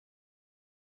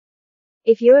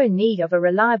If you're in need of a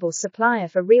reliable supplier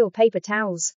for real paper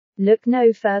towels, look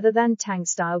no further than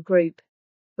Tangstyle Group.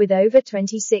 With over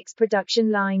 26 production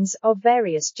lines of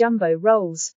various jumbo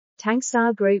rolls,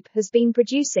 Tangstyle Group has been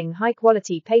producing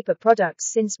high-quality paper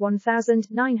products since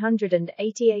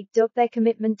 1988. Their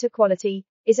commitment to quality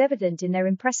is evident in their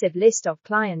impressive list of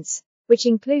clients, which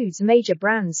includes major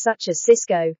brands such as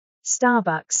Cisco,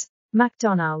 Starbucks,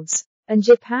 McDonald's, and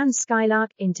Japan's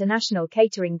Skylark International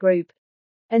Catering Group.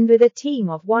 And with a team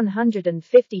of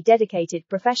 150 dedicated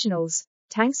professionals,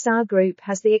 Tangstyle Group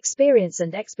has the experience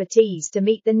and expertise to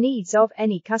meet the needs of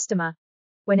any customer.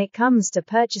 When it comes to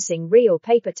purchasing real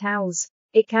paper towels,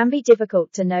 it can be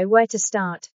difficult to know where to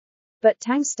start. But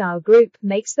Tangstyle Group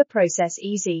makes the process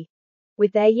easy.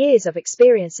 With their years of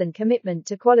experience and commitment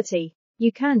to quality,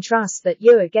 you can trust that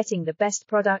you're getting the best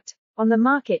product on the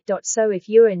market. So if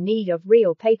you're in need of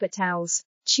real paper towels,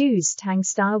 choose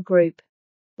Tangstyle Group.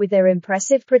 With their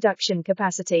impressive production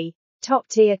capacity,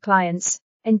 top-tier clients,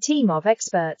 and team of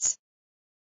experts,